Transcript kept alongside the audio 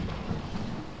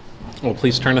Well,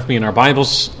 please turn with me in our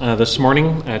Bibles this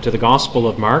morning to the Gospel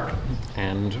of Mark,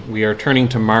 and we are turning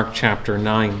to Mark chapter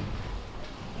 9.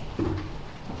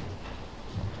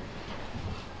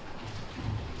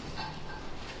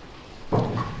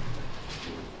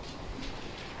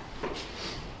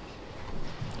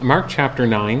 Mark chapter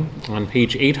 9 on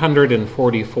page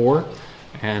 844,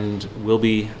 and we'll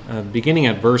be beginning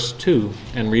at verse 2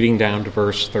 and reading down to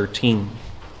verse 13.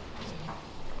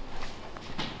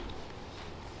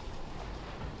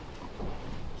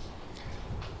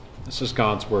 This is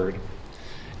God's word.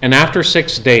 And after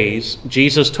 6 days,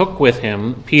 Jesus took with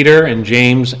him Peter and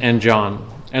James and John,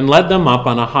 and led them up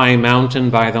on a high mountain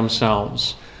by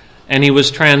themselves. And he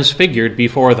was transfigured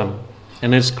before them,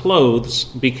 and his clothes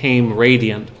became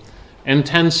radiant,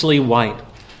 intensely white,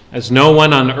 as no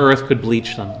one on earth could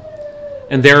bleach them.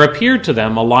 And there appeared to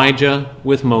them Elijah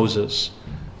with Moses,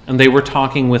 and they were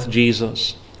talking with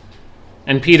Jesus.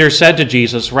 And Peter said to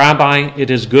Jesus, "Rabbi, it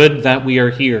is good that we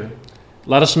are here.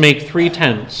 Let us make 3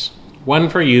 tents, one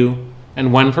for you,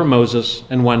 and one for Moses,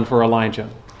 and one for Elijah."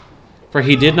 For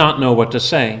he did not know what to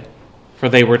say, for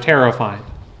they were terrified.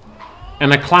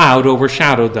 And a cloud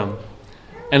overshadowed them,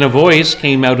 and a voice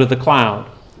came out of the cloud,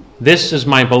 "This is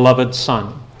my beloved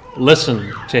Son.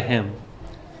 Listen to him."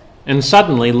 And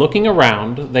suddenly, looking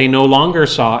around, they no longer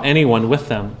saw anyone with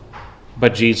them,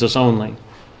 but Jesus only.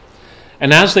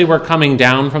 And as they were coming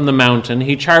down from the mountain,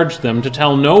 he charged them to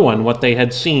tell no one what they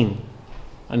had seen,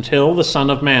 until the Son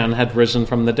of Man had risen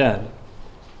from the dead.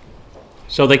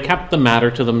 So they kept the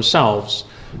matter to themselves,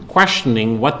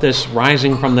 questioning what this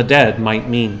rising from the dead might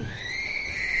mean.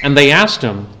 And they asked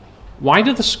him, "Why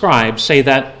do the scribes say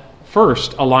that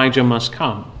first Elijah must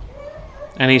come?"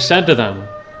 And he said to them,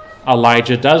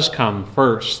 "Elijah does come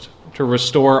first to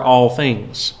restore all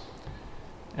things.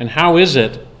 And how is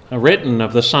it written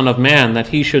of the Son of Man that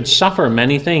he should suffer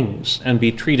many things and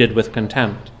be treated with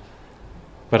contempt?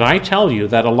 But I tell you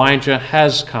that Elijah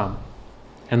has come,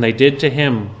 and they did to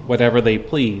him whatever they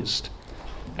pleased,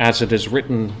 as it is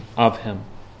written of him."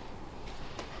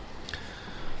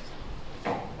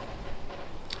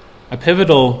 A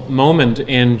pivotal moment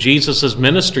in Jesus'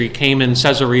 ministry came in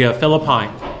Caesarea Philippi,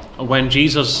 when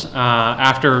Jesus,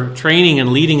 after training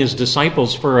and leading his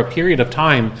disciples for a period of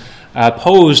time,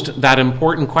 posed that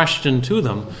important question to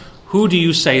them: "Who do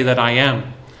you say that I am?"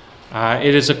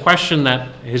 It is a question that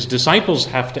his disciples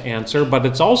have to answer, but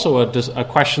it's also a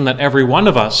question that every one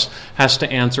of us has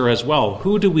to answer as well.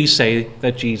 Who do we say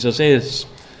that Jesus is?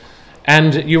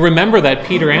 And you remember that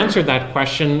Peter answered that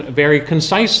question very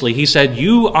concisely. He said,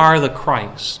 "You are the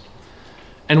Christ."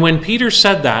 And when Peter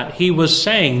said that, he was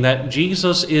saying that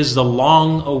Jesus is the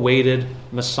long-awaited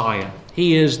Messiah.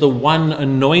 He is the one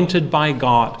anointed by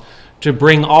God to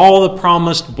bring all the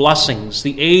promised blessings,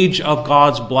 the age of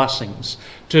God's blessings,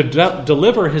 to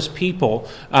deliver his people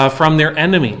from their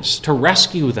enemies, to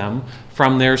rescue them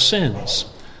from their sins.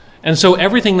 And so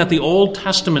everything that the Old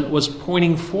Testament was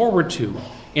pointing forward to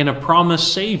in a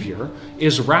promised Savior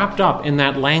is wrapped up in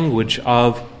that language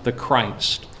of the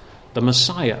Christ, the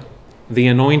Messiah, the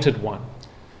Anointed One.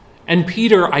 And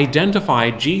Peter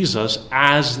identified Jesus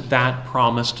as that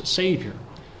promised Savior.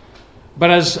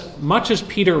 But as much as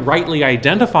Peter rightly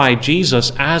identified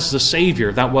Jesus as the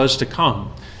Savior that was to come,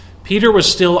 Peter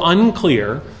was still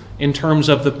unclear in terms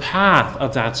of the path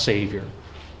of that Savior.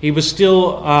 He was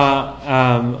still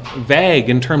vague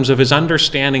in terms of his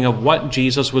understanding of what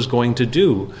Jesus was going to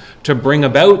do to bring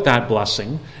about that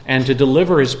blessing and to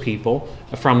deliver his people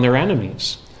from their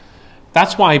enemies.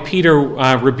 That's why Peter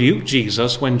rebuked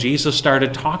Jesus when Jesus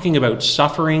started talking about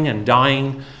suffering and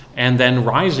dying and then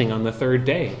rising on the 3rd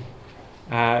day.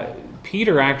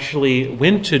 Peter actually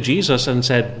went to Jesus and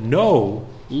said, "No,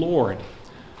 Lord."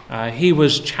 He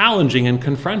was challenging and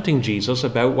confronting Jesus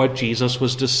about what Jesus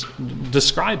was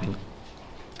describing.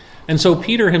 And so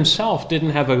Peter himself didn't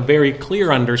have a very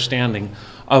clear understanding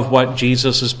of what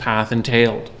Jesus' path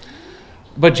entailed.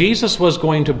 But Jesus was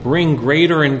going to bring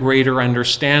greater and greater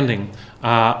understanding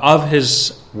of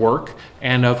his work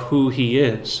and of who he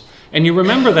is. And you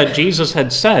remember that Jesus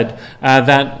had said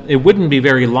that it wouldn't be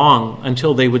very long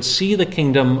until they would see the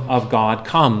kingdom of God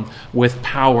come with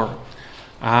power.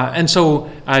 And so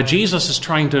Jesus is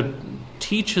trying to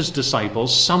teach his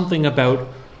disciples something about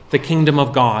the kingdom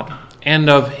of God and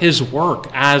of his work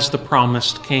as the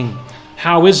promised king.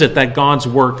 How is it that God's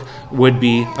work would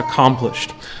be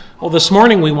accomplished? Well, this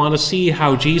morning we want to see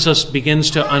how Jesus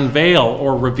begins to unveil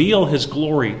or reveal his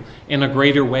glory in a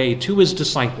greater way to his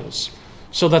disciples,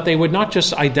 so that they would not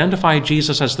just identify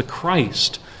Jesus as the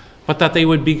Christ, but that they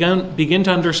would begin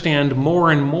to understand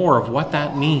more and more of what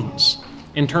that means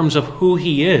in terms of who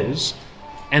he is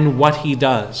and what he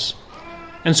does.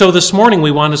 And so this morning we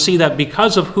want to see that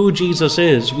because of who Jesus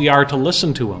is, we are to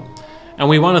listen to him. And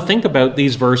we want to think about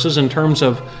these verses in terms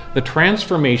of the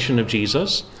transformation of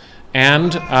Jesus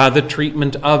and the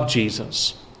treatment of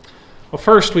Jesus. Well,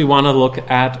 first we want to look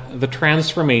at the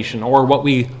transformation, or what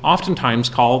we oftentimes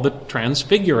call the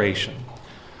transfiguration.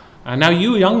 Now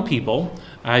you young people,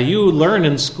 you learn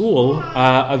in school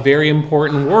a very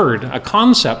important word, a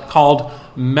concept called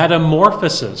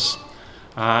metamorphosis.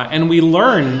 And we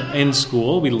learn in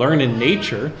school, we learn in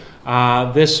nature,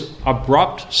 this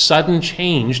abrupt, sudden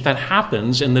change that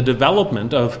happens in the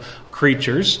development of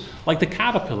creatures like the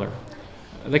caterpillar.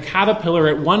 The caterpillar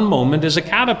at one moment is a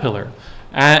caterpillar.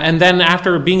 And then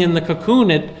after being in the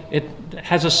cocoon, it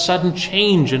has a sudden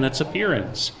change in its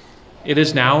appearance. It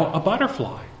is now a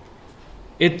butterfly.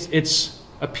 Its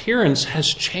appearance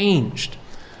has changed.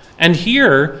 And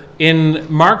here in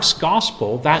Mark's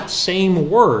Gospel, that same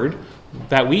word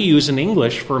that we use in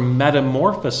English for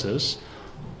metamorphosis,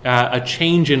 a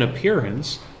change in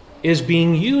appearance, is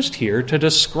being used here to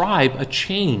describe a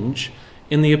change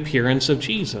in the appearance of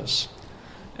Jesus.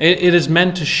 It is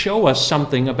meant to show us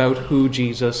something about who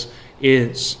Jesus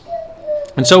is.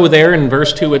 And so there in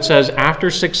verse 2 it says,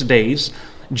 after 6 days,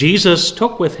 Jesus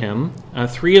took with him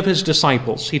 3 of his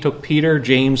disciples. He took Peter,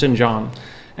 James, and John,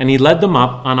 and he led them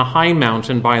up on a high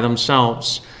mountain by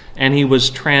themselves, and he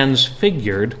was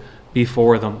transfigured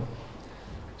before them.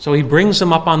 So he brings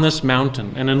them up on this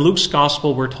mountain, and in Luke's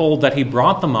Gospel we're told that he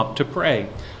brought them up to pray.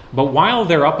 But while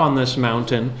they're up on this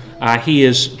mountain, he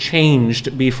is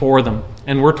changed before them.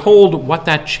 And we're told what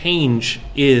that change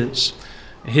is.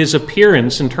 His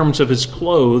appearance in terms of his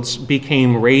clothes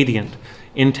became radiant,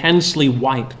 intensely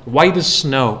white, white as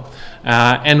snow,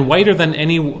 and whiter than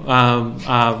any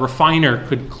refiner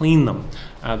could clean them.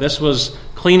 This was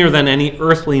cleaner than any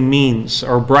earthly means,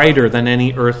 or brighter than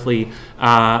any earthly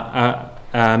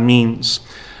means.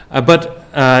 But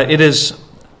it is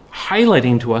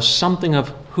highlighting to us something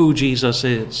of who Jesus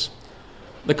is.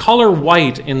 The color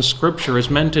white in Scripture is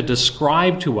meant to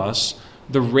describe to us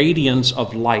the radiance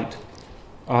of light,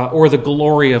 or the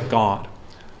glory of God.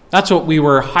 That's what we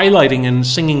were highlighting in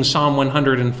singing Psalm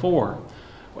 104.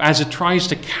 As it tries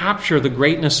to capture the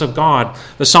greatness of God,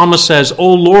 the psalmist says,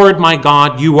 "O Lord my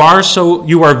God, you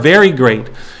are very great.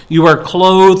 You are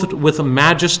clothed with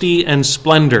majesty and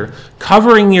splendor,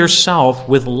 covering yourself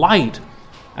with light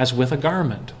as with a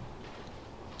garment."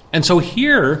 And so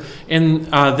here in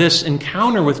this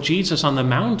encounter with Jesus on the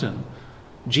mountain,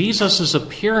 Jesus'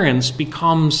 appearance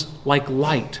becomes like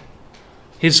light.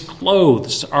 His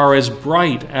clothes are as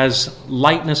bright as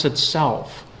lightness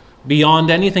itself,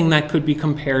 beyond anything that could be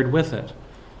compared with it.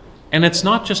 And it's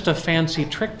not just a fancy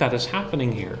trick that is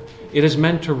happening here. It is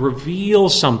meant to reveal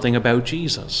something about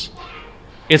Jesus.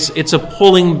 It's a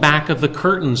pulling back of the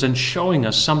curtains and showing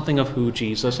us something of who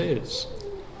Jesus is.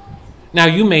 Now,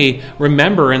 you may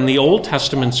remember in the Old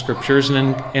Testament scriptures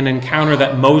an encounter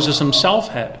that Moses himself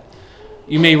had.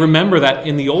 You may remember that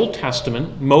in the Old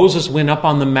Testament, Moses went up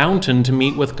on the mountain to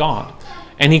meet with God.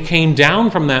 And he came down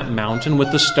from that mountain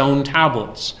with the stone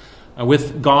tablets,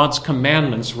 with God's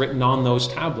commandments written on those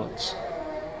tablets.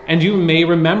 And you may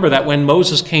remember that when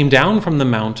Moses came down from the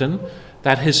mountain,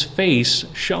 that his face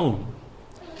shone.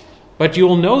 But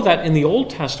you'll know that in the Old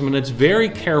Testament, it's very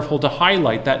careful to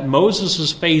highlight that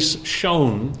Moses' face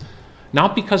shone,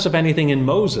 not because of anything in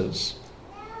Moses,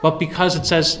 but because it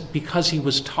says, because he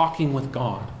was talking with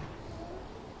God.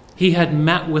 He had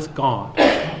met with God,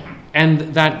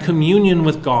 and that communion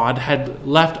with God had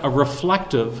left a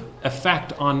reflective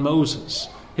effect on Moses.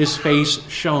 His face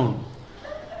shone.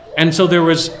 And so there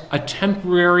was a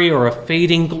temporary or a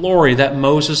fading glory that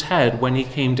Moses had when he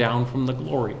came down from the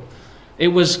glory. It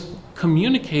was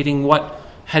communicating what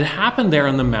had happened there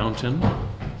on the mountain,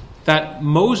 that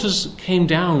Moses came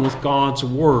down with God's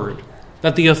word,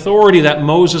 that the authority that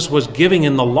Moses was giving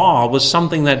in the law was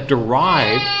something that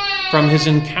derived from his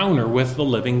encounter with the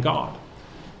living God.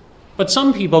 But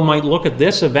some people might look at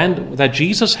this event that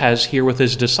Jesus has here with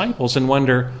his disciples and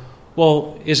wonder,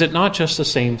 well, is it not just the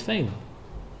same thing?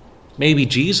 Maybe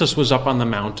Jesus was up on the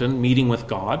mountain meeting with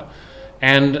God,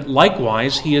 and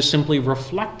likewise, he is simply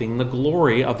reflecting the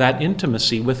glory of that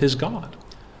intimacy with his God.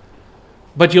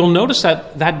 But you'll notice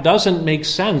that that doesn't make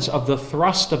sense of the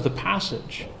thrust of the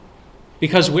passage.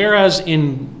 Because whereas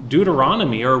in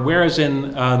Deuteronomy, or whereas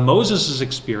in Moses'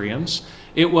 experience,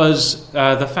 it was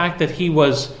the fact that he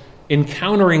was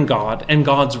encountering God and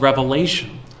God's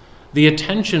revelation. The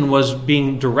attention was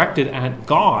being directed at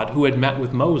God who had met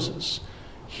with Moses.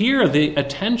 Here, the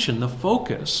attention, the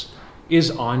focus, is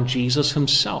on Jesus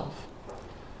himself.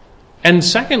 And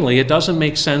secondly, it doesn't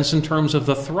make sense in terms of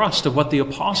the thrust of what the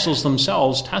apostles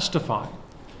themselves testify.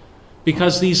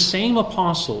 Because these same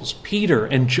apostles, Peter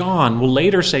and John, will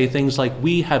later say things like,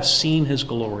 "We have seen his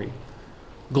glory,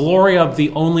 glory of the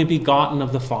only begotten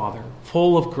of the Father,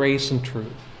 full of grace and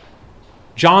truth."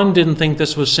 John didn't think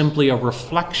this was simply a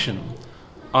reflection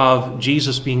of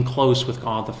Jesus being close with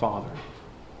God the Father.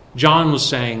 John was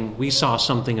saying, we saw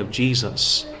something of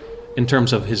Jesus in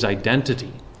terms of his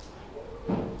identity.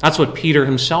 That's what Peter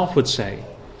himself would say.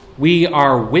 We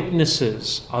are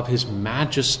witnesses of his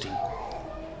majesty.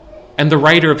 And the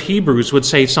writer of Hebrews would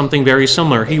say something very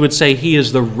similar. He would say he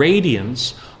is the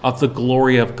radiance of the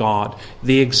glory of God,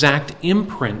 the exact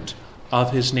imprint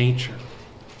of his nature.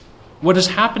 What is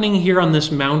happening here on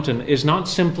this mountain is not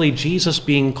simply Jesus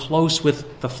being close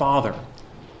with the Father,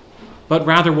 but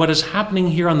rather what is happening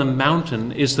here on the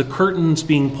mountain is the curtains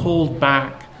being pulled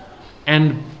back,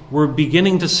 and we're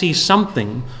beginning to see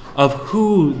something of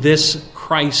who this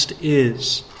Christ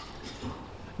is.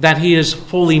 That he is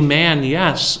fully man,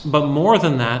 yes, but more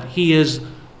than that, he is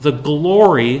the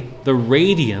glory, the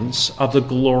radiance of the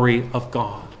glory of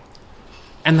God.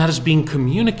 And that is being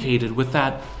communicated with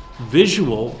that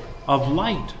visual of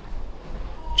light.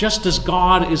 Just as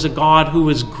God is a God who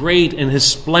is great in his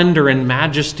splendor and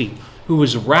majesty, who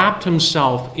has wrapped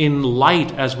himself in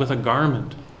light as with a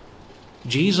garment,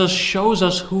 Jesus shows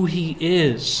us who he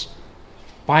is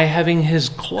by having his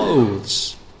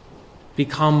clothes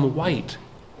become white,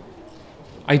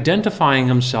 identifying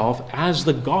himself as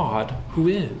the God who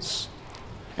is.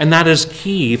 And that is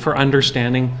key for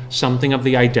understanding something of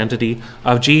the identity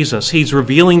of Jesus. He's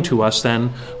revealing to us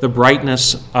then the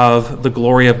brightness of the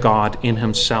glory of God in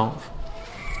himself.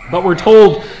 But we're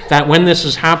told that when this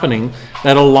is happening,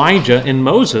 that Elijah and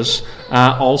Moses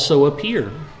also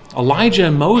appear. Elijah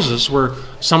and Moses were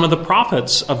some of the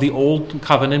prophets of the Old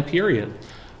Covenant period.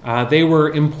 They were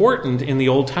important in the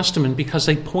Old Testament because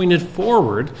they pointed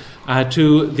forward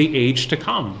to the age to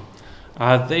come.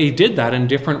 They did that in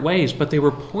different ways, but they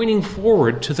were pointing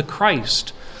forward to the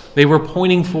Christ. They were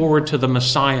pointing forward to the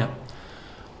Messiah.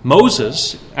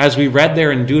 Moses, as we read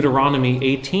there in Deuteronomy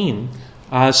 18,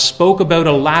 spoke about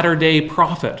a latter-day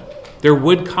prophet. There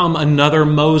would come another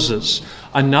Moses,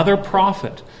 another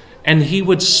prophet, and he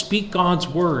would speak God's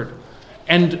word.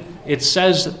 And it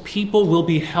says that people will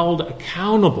be held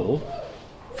accountable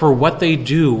for what they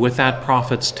do with that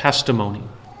prophet's testimony.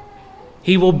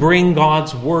 He will bring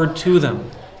God's word to them,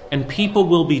 and people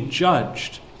will be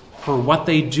judged for what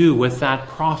they do with that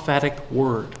prophetic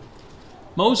word.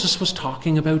 Moses was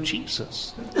talking about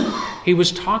Jesus. He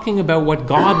was talking about what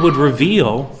God would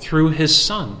reveal through his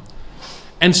Son.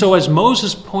 And so as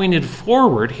Moses pointed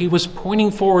forward, he was pointing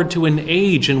forward to an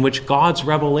age in which God's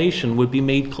revelation would be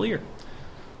made clear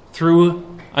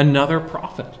through another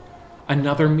prophet,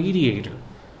 another mediator,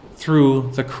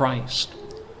 through the Christ.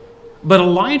 But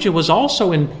Elijah was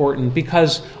also important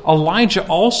because Elijah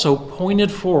also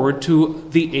pointed forward to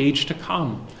the age to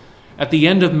come. At the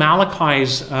end of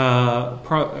Malachi's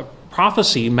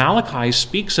prophecy, Malachi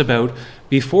speaks about,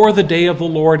 before the day of the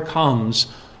Lord comes,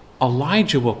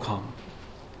 Elijah will come.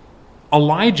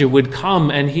 Elijah would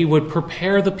come and he would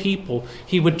prepare the people.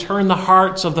 He would turn the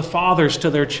hearts of the fathers to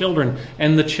their children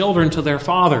and the children to their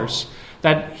fathers.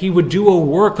 That he would do a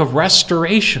work of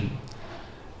restoration.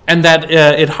 And that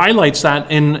it highlights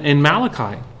that in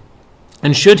Malachi.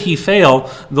 And should he fail,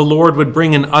 the Lord would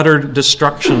bring an utter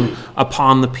destruction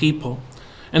upon the people.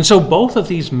 And so both of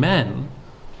these men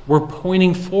were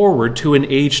pointing forward to an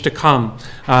age to come,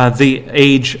 the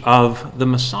age of the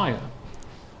Messiah.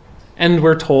 And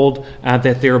we're told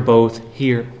that they're both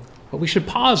here. But we should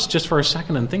pause just for a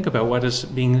second and think about what is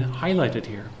being highlighted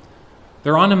here.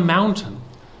 They're on a mountain,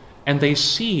 and they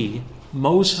see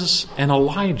Moses and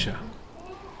Elijah.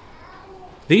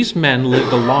 These men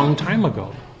lived a long time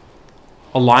ago.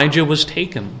 Elijah was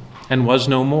taken and was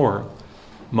no more.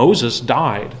 Moses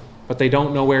died, but they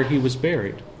don't know where he was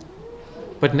buried.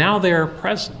 But now they are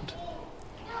present,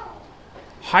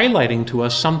 highlighting to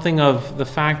us something of the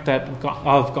fact that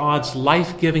of God's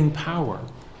life-giving power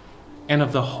and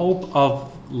of the hope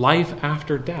of life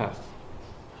after death,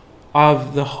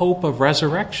 of the hope of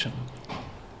resurrection.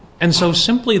 And so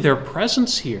simply their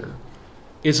presence here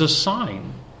is a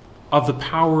sign of the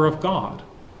power of God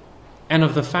and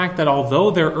of the fact that although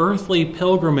their earthly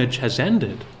pilgrimage has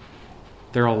ended,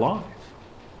 they're alive.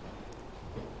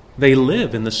 They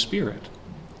live in the Spirit.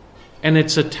 And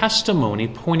it's a testimony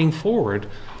pointing forward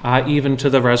even to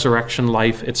the resurrection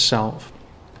life itself.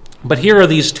 But here are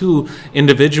these two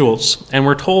individuals, and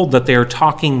we're told that they're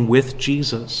talking with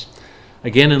Jesus.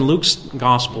 Again, in Luke's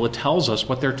gospel, it tells us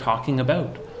what they're talking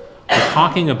about. They're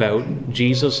talking about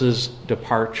Jesus'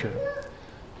 departure.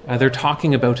 They're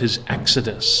talking about his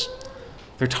exodus.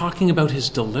 They're talking about his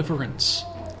deliverance.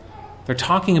 They're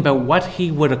talking about what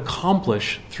he would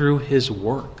accomplish through his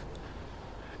work.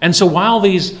 And so while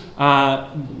these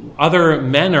other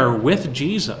men are with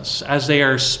Jesus, as they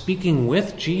are speaking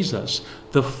with Jesus,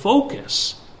 the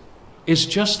focus is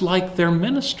just like their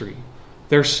ministry.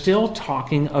 They're still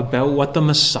talking about what the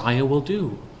Messiah will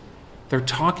do. They're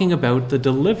talking about the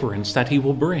deliverance that he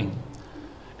will bring.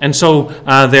 And so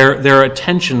their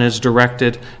attention is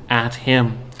directed at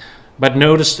him. But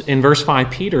notice in verse 5,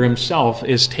 Peter himself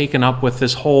is taken up with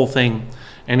this whole thing.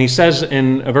 And he says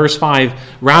in verse 5,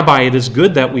 "Rabbi, it is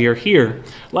good that we are here.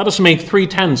 Let us make 3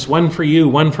 tents, one for you,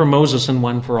 one for Moses, and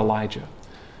one for Elijah."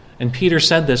 And Peter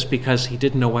said this because he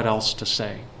didn't know what else to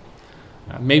say.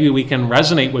 Maybe we can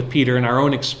resonate with Peter in our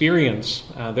own experience.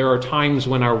 There are times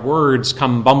when our words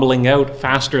come bumbling out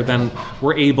faster than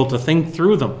we're able to think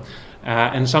through them.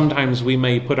 And sometimes we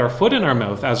may put our foot in our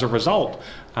mouth as a result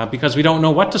because we don't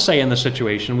know what to say in the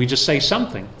situation. We just say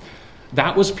something.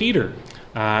 That was Peter.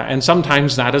 And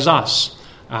sometimes that is us.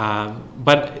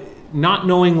 But not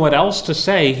knowing what else to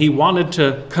say, he wanted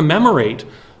to commemorate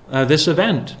this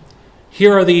event.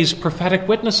 Here are these prophetic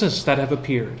witnesses that have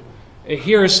appeared.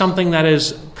 Here is something that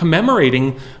is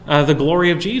commemorating the glory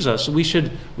of Jesus. We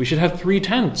should have 3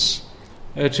 tents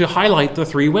to highlight the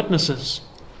 3 witnesses.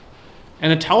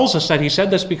 And it tells us that he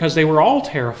said this because they were all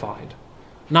terrified,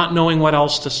 not knowing what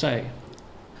else to say.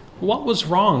 What was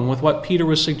wrong with what Peter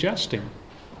was suggesting?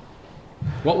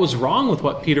 What was wrong with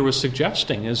what Peter was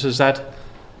suggesting is that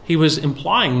he was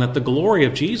implying that the glory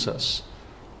of Jesus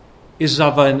is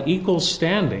of an equal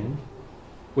standing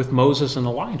with Moses and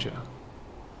Elijah.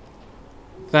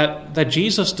 That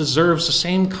Jesus deserves the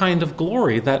same kind of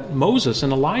glory that Moses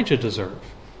and Elijah deserve.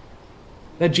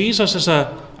 That Jesus is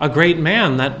a great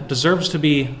man that deserves to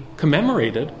be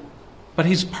commemorated, but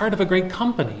he's part of a great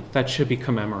company that should be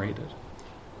commemorated.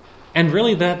 And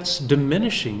really that's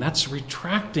diminishing, that's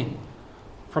retracting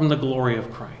from the glory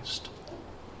of Christ.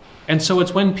 And so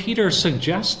it's when Peter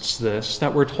suggests this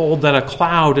that we're told that a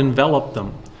cloud enveloped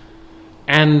them.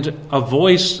 And a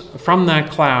voice from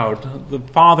that cloud, the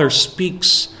Father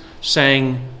speaks,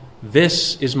 saying,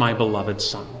 "This is my beloved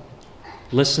Son.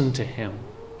 Listen to him."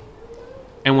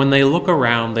 And when they look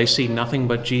around, they see nothing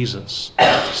but Jesus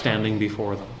standing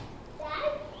before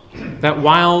them. That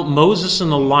while Moses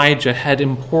and Elijah had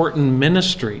important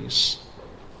ministries,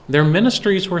 their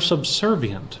ministries were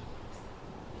subservient.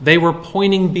 They were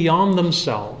pointing beyond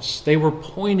themselves. They were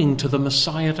pointing to the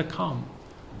Messiah to come.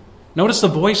 Notice the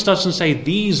voice doesn't say,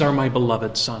 "These are my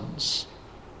beloved sons."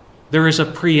 There is a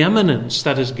preeminence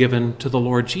that is given to the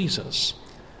Lord Jesus,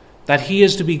 that he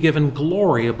is to be given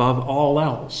glory above all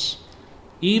else,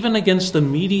 even against the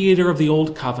mediator of the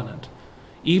old covenant,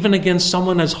 even against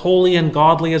someone as holy and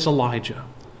godly as Elijah.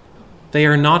 They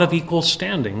are not of equal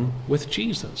standing with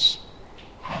Jesus.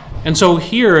 And so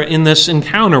here in this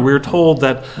encounter, we're told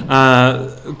that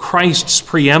Christ's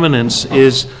preeminence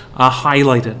is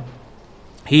highlighted.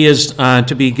 He is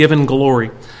to be given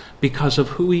glory because of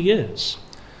who he is.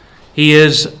 He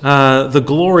is the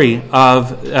glory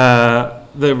of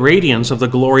the radiance of the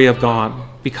glory of God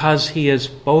because he is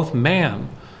both man,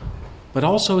 but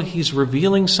also he's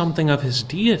revealing something of his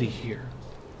deity here.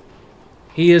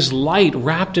 He is light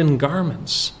wrapped in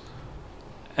garments.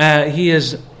 He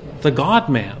is the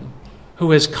God-man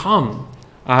who has come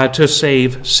to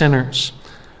save sinners,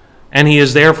 and he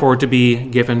is therefore to be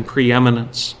given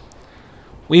preeminence.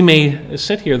 We may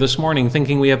sit here this morning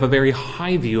thinking we have a very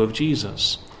high view of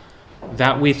Jesus,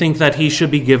 that we think that he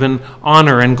should be given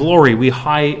honor and glory. We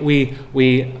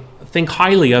think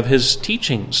highly of his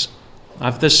teachings,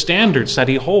 of the standards that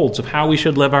he holds of how we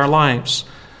should live our lives.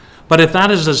 But if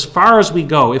that is as far as we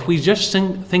go, if we just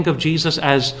think of Jesus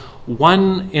as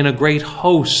one in a great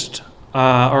host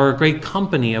or a great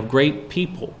company of great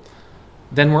people,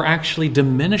 then we're actually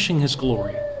diminishing his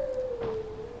glory.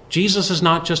 Jesus is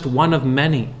not just one of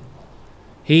many.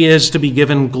 He is to be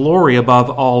given glory above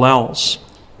all else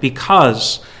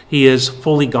because he is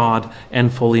fully God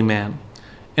and fully man.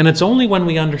 And it's only when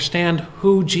we understand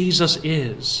who Jesus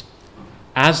is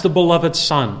as the beloved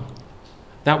Son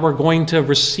that we're going to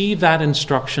receive that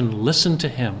instruction, listen to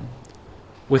him,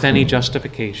 with any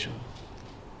justification.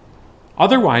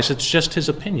 Otherwise, it's just his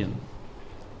opinion.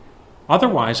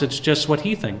 Otherwise, it's just what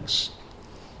he thinks.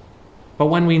 But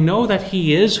when we know that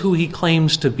he is who he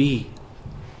claims to be,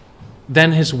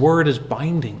 then his word is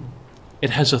binding. It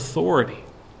has authority.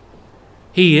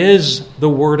 He is the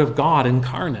Word of God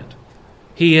incarnate.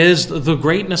 He is the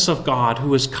greatness of God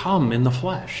who has come in the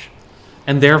flesh.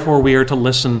 And therefore we are to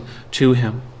listen to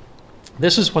him.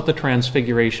 This is what the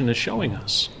Transfiguration is showing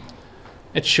us.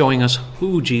 It's showing us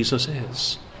who Jesus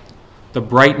is. the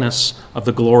brightness of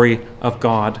the glory of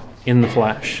God in the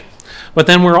flesh. But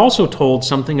then we're also told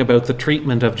something about the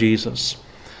treatment of Jesus.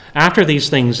 After these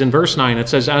things, in verse 9, it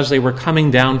says, as they were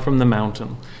coming down from the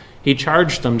mountain, he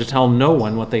charged them to tell no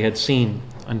one what they had seen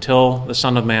until the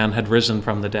Son of Man had risen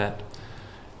from the dead.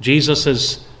 Jesus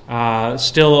is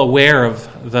still aware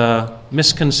of the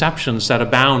misconceptions that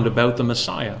abound about the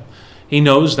Messiah. He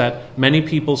knows that many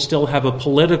people still have a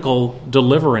political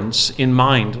deliverance in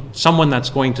mind, someone that's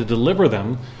going to deliver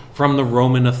them from the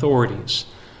Roman authorities.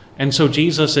 And so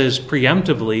Jesus is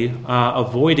preemptively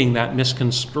avoiding that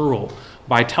misconstrual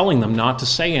by telling them not to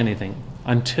say anything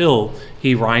until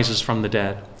he rises from the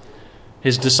dead.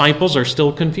 His disciples are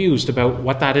still confused about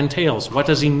what that entails. What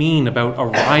does he mean about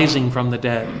arising from the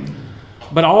dead?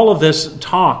 But all of this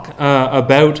talk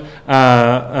about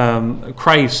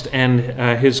Christ and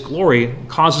his glory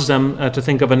causes them to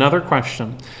think of another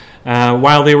question.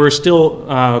 While they were still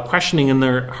questioning in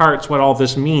their hearts what all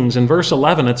this means, in verse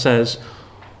 11 it says,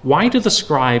 why do the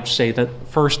scribes say that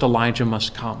first Elijah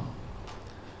must come?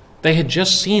 They had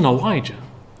just seen Elijah.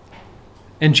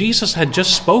 And Jesus had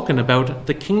just spoken about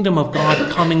the kingdom of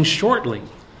God coming shortly,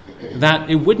 that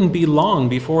it wouldn't be long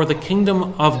before the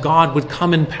kingdom of God would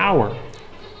come in power.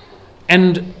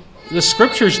 And the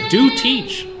scriptures do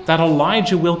teach that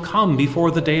Elijah will come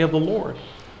before the day of the Lord.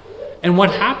 And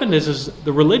what happened is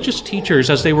the religious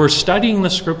teachers, as they were studying the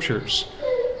scriptures,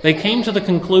 they came to the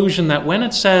conclusion that when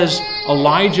it says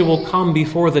Elijah will come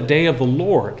before the day of the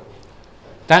Lord,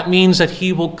 that means that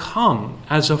he will come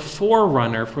as a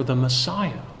forerunner for the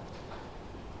Messiah.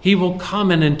 He will come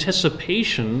in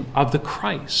anticipation of the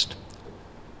Christ,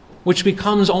 which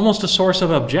becomes almost a source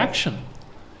of objection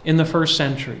in the first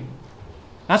century.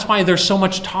 That's why there's so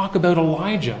much talk about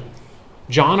Elijah.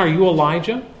 John, are you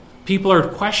Elijah? People are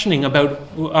questioning about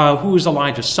who is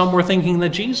Elijah. Some were thinking that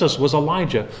Jesus was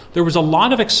Elijah. There was a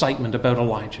lot of excitement about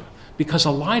Elijah because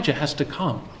Elijah has to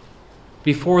come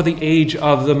before the age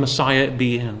of the Messiah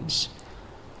begins.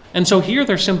 And so here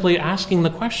they're simply asking the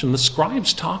question. The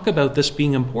scribes talk about this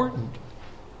being important.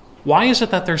 Why is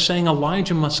it that they're saying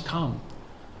Elijah must come?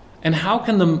 And how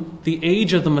can the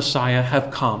age of the Messiah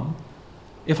have come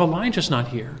if Elijah's not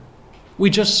here? We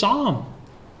just saw him,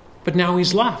 but now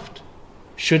he's left.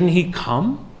 Shouldn't he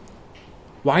come?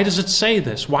 Why does it say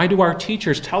this? Why do our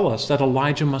teachers tell us that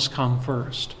Elijah must come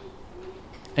first?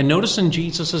 And notice in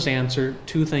Jesus' answer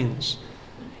two things.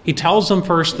 He tells them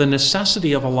first the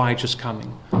necessity of Elijah's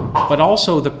coming, but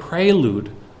also the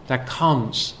prelude that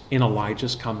comes in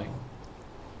Elijah's coming.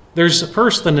 There's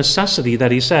first the necessity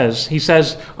that he says. He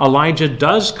says Elijah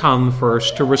does come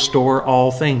first to restore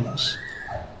all things.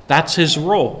 That's his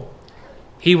role.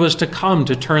 He was to come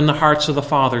to turn the hearts of the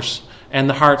fathers and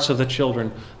the hearts of the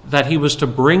children, that he was to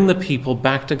bring the people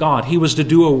back to God. He was to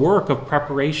do a work of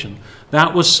preparation.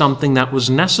 That was something that was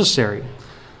necessary.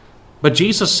 But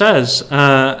Jesus says,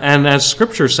 and as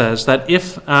Scripture says, that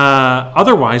if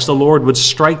otherwise the Lord would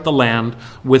strike the land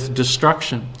with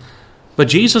destruction. But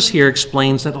Jesus here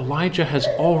explains that Elijah has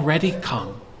already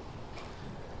come.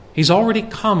 He's already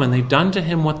come, and they've done to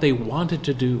him what they wanted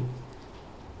to do.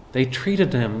 They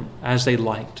treated him as they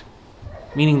liked,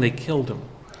 meaning they killed him.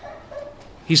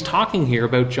 He's talking here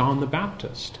about John the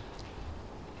Baptist.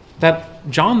 That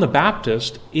John the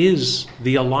Baptist is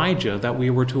the Elijah that we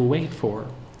were to wait for.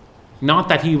 Not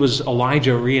that he was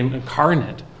Elijah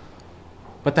reincarnate,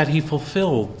 but that he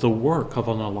fulfilled the work of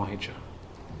an Elijah.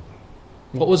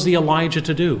 What was the Elijah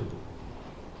to do?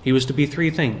 He was to be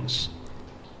three things.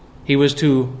 He was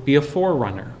to be a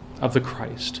forerunner of the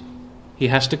Christ. He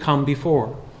has to come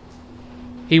before.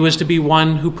 He was to be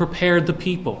one who prepared the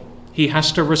people. He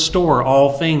has to restore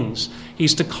all things.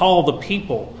 He's to call the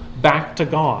people back to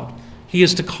God. He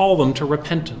is to call them to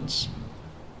repentance.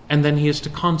 And then he is to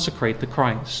consecrate the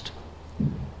Christ.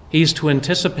 He is to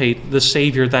anticipate the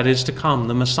Savior that is to come,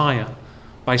 the Messiah,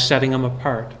 by setting him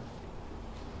apart.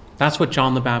 That's what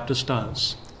John the Baptist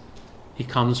does. He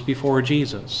comes before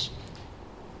Jesus.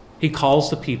 He calls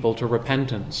the people to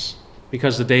repentance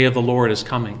because the day of the Lord is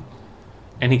coming.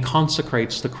 And he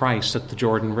consecrates the Christ at the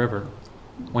Jordan River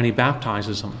when he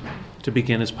baptizes him to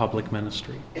begin his public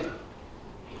ministry.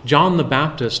 John the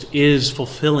Baptist is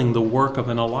fulfilling the work of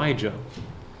an Elijah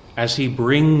as he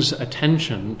brings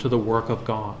attention to the work of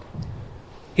God.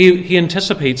 He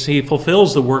anticipates, he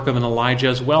fulfills the work of an Elijah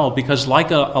as well, because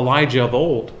like Elijah of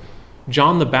old,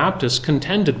 John the Baptist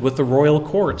contended with the royal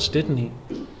courts, didn't he?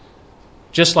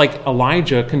 Just like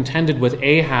Elijah contended with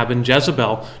Ahab and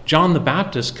Jezebel, John the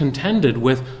Baptist contended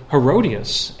with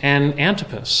Herodias and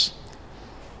Antipas.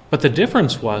 But the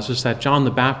difference is that John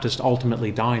the Baptist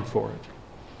ultimately died for it.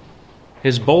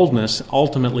 His boldness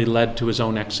ultimately led to his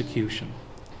own execution.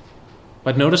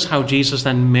 But notice how Jesus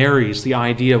then marries the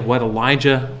idea of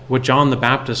what John the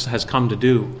Baptist has come to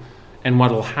do, and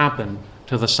what will happen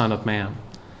to the Son of Man.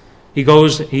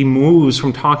 He moves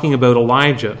from talking about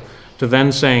Elijah to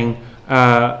then saying,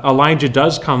 Elijah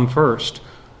does come first.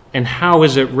 And how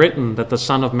is it written that the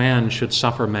Son of Man should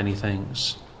suffer many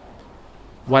things?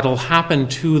 What will happen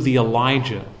to the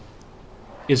Elijah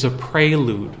is a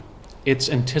prelude. It's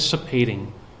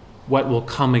anticipating what will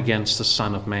come against the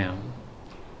Son of Man.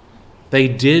 They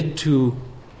did to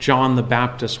John the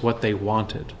Baptist what they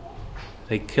wanted.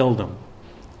 They killed him.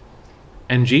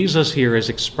 And Jesus here is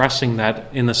expressing that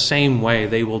in the same way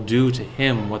they will do to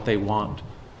him what they want.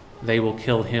 They will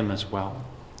kill him as well.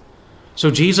 So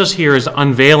Jesus here is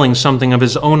unveiling something of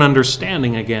his own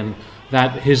understanding again,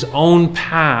 that his own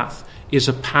path is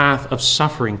a path of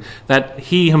suffering, that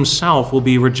he himself will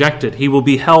be rejected, he will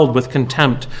be held with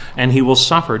contempt, and he will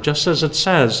suffer, just as it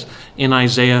says in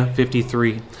Isaiah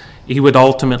 53. He would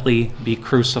ultimately be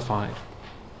crucified.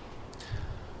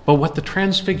 But what the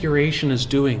Transfiguration is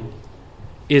doing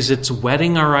is it's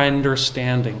whetting our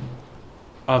understanding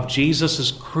of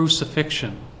Jesus'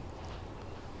 crucifixion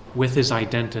with his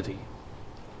identity.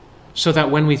 So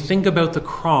that when we think about the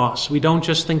cross, we don't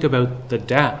just think about the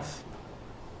death,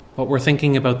 but we're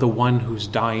thinking about the one who's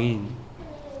dying.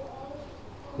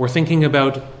 We're thinking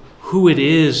about who it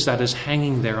is that is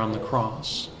hanging there on the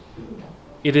cross.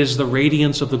 It is the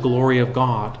radiance of the glory of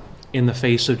God in the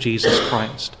face of Jesus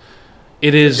Christ.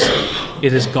 It is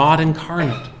God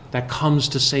incarnate that comes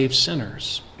to save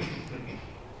sinners.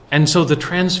 And so the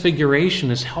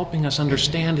Transfiguration is helping us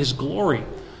understand his glory,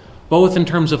 both in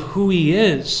terms of who he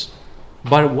is,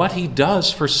 but what he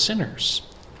does for sinners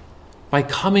by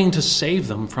coming to save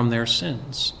them from their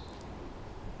sins.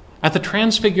 At the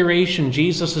Transfiguration,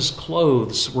 Jesus'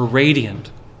 clothes were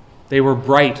radiant. They were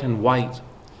bright and white.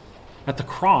 At the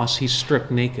cross, he's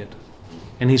stripped naked,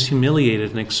 and he's humiliated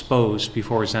and exposed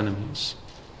before his enemies.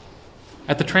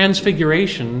 At the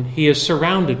Transfiguration, he is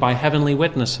surrounded by heavenly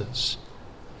witnesses.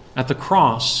 At the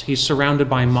cross, he's surrounded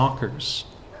by mockers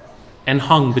and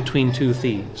hung between two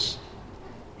thieves.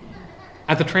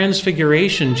 At the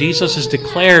Transfiguration, Jesus is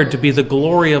declared to be the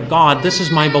glory of God. This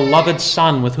is my beloved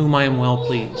Son with whom I am well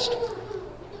pleased.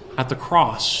 At the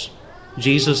cross,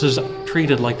 Jesus is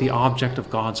treated like the object of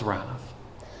God's wrath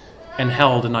and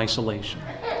held in isolation.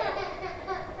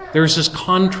 There's this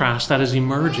contrast that is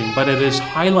emerging, but it is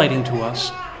highlighting to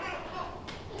us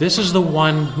this is the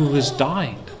one who has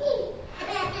died.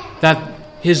 That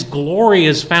his glory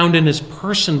is found in his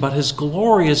person, but his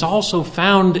glory is also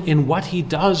found in what he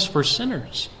does for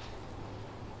sinners.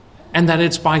 And that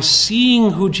it's by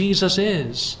seeing who Jesus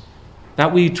is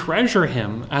that we treasure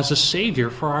him as a Savior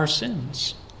for our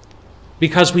sins.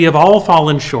 Because we have all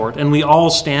fallen short and we all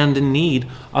stand in need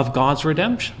of God's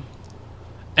redemption.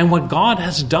 And what God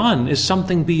has done is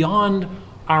something beyond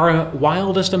our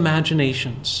wildest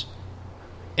imaginations.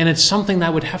 And it's something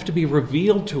that would have to be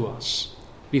revealed to us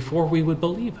before we would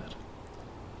believe it.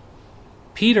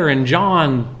 Peter and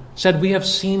John said, we have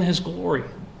seen his glory,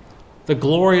 the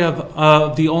glory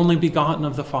of the only begotten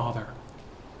of the Father.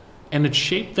 And it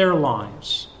shaped their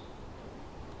lives.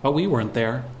 But we weren't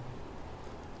there.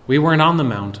 We weren't on the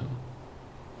mountain.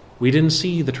 We didn't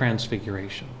see the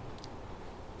Transfiguration.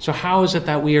 So how is it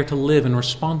that we are to live in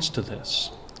response to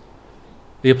this?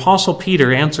 The Apostle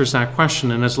Peter answers that question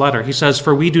in his letter. He says,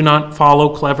 "For we do not follow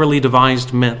cleverly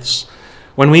devised myths,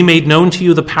 when we made known to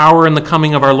you the power and the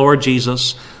coming of our Lord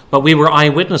Jesus, but we were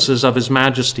eyewitnesses of his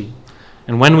majesty.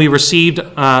 And when he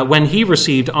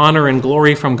received honor and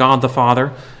glory from God the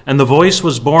Father, and the voice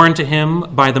was borne to him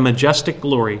by the majestic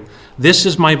glory, 'This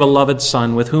is my beloved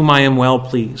Son, with whom I am well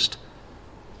pleased.'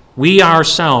 We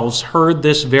ourselves heard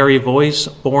this very voice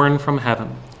borne from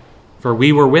heaven, for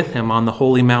we were with him on the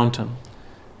holy mountain,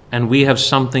 and we have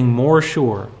something more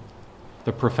sure,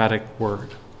 the prophetic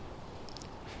word."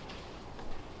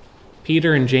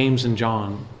 Peter and James and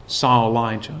John saw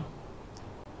Elijah.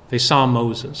 They saw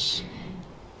Moses.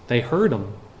 They heard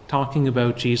him talking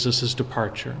about Jesus'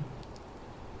 departure.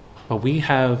 But we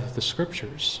have the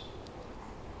scriptures.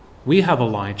 We have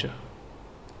Elijah.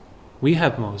 We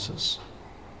have Moses.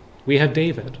 We have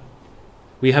David.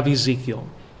 We have Ezekiel.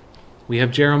 We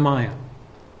have Jeremiah.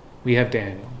 We have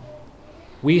Daniel.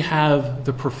 We have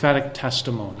the prophetic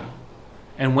testimony.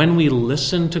 And when we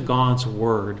listen to God's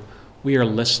word, we are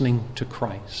listening to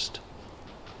Christ.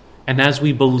 And as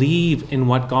we believe in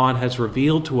what God has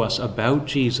revealed to us about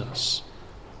Jesus,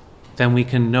 then we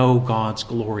can know God's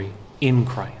glory in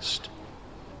Christ.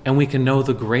 And we can know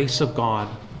the grace of God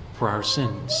for our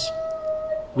sins.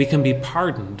 We can be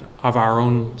pardoned of our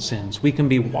own sins. We can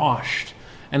be washed.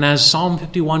 And as Psalm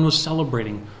 51 was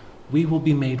celebrating, we will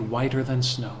be made whiter than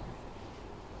snow.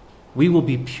 We will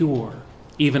be pure,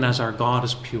 even as our God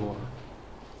is pure.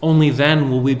 Only then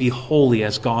will we be holy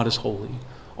as God is holy.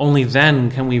 Only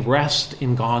then can we rest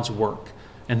in God's work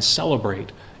and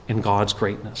celebrate in God's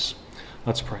greatness.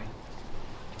 Let's pray.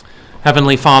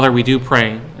 Heavenly Father, we do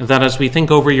pray that as we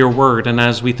think over your word and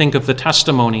as we think of the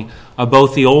testimony of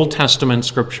both the Old Testament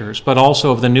scriptures, but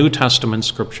also of the New Testament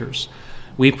scriptures,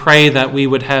 we pray that we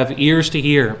would have ears to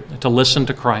hear, to listen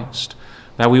to Christ,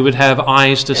 that we would have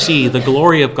eyes to see the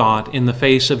glory of God in the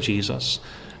face of Jesus,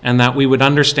 and that we would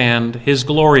understand his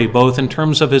glory both in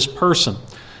terms of his person,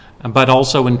 but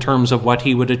also in terms of what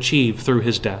he would achieve through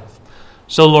his death.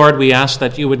 So, Lord, we ask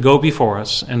that you would go before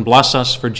us and bless us for